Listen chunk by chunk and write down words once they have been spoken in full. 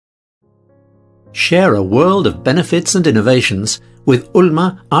Share a world of benefits and innovations with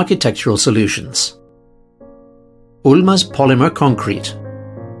ULMA Architectural Solutions. ULMA's polymer concrete.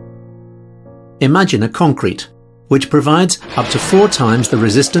 Imagine a concrete which provides up to 4 times the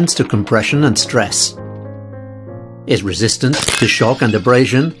resistance to compression and stress, is resistant to shock and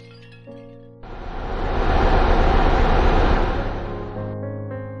abrasion,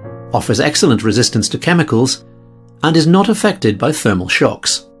 offers excellent resistance to chemicals, and is not affected by thermal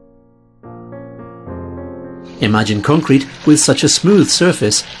shocks. Imagine concrete with such a smooth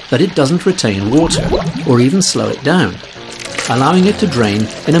surface that it doesn't retain water or even slow it down, allowing it to drain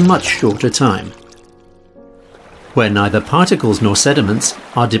in a much shorter time. Where neither particles nor sediments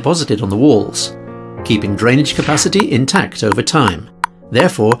are deposited on the walls, keeping drainage capacity intact over time,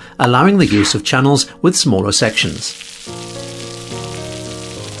 therefore allowing the use of channels with smaller sections.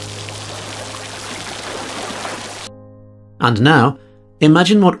 And now,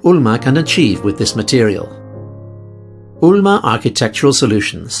 imagine what ULMA can achieve with this material. ULMA Architectural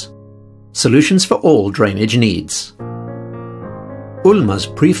Solutions. Solutions for all drainage needs. ULMA's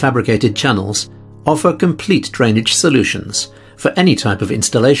prefabricated channels offer complete drainage solutions for any type of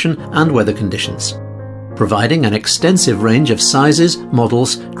installation and weather conditions, providing an extensive range of sizes,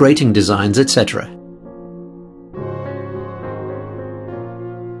 models, grating designs, etc.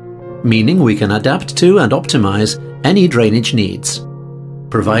 Meaning we can adapt to and optimize any drainage needs,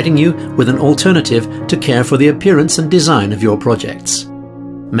 providing you with an alternative to care for the appearance and design of your projects,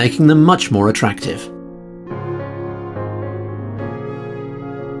 making them much more attractive.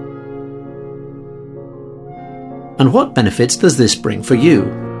 And what benefits does this bring for you?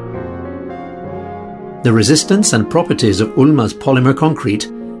 The resistance and properties of ULMA's polymer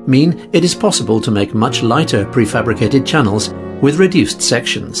concrete mean it is possible to make much lighter prefabricated channels with reduced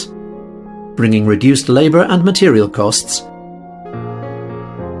sections, bringing reduced labour and material costs,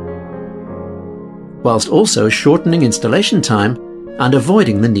 whilst also shortening installation time and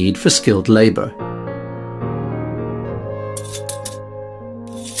avoiding the need for skilled labour.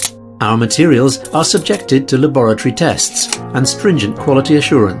 Our materials are subjected to laboratory tests and stringent quality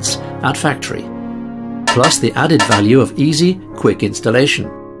assurance at factory, plus the added value of easy, quick installation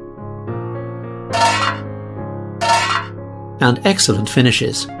and excellent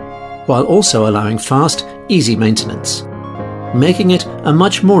finishes, while also allowing fast, easy maintenance, making it a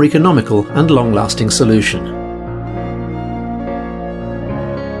much more economical and long-lasting solution.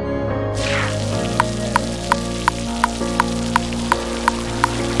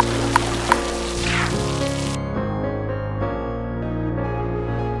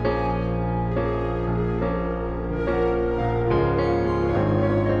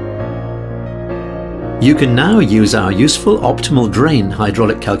 You can now use our useful optimal drain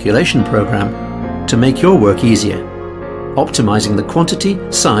hydraulic calculation program to make your work easier, optimizing the quantity,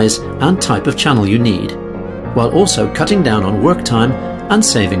 size and type of channel you need, while also cutting down on work time and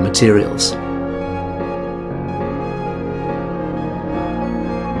saving materials.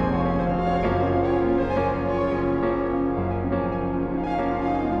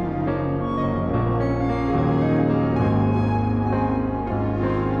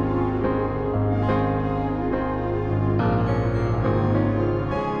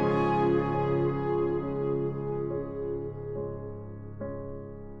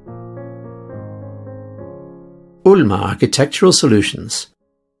 ULMA Architectural Solutions.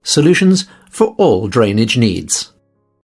 Solutions for all drainage needs.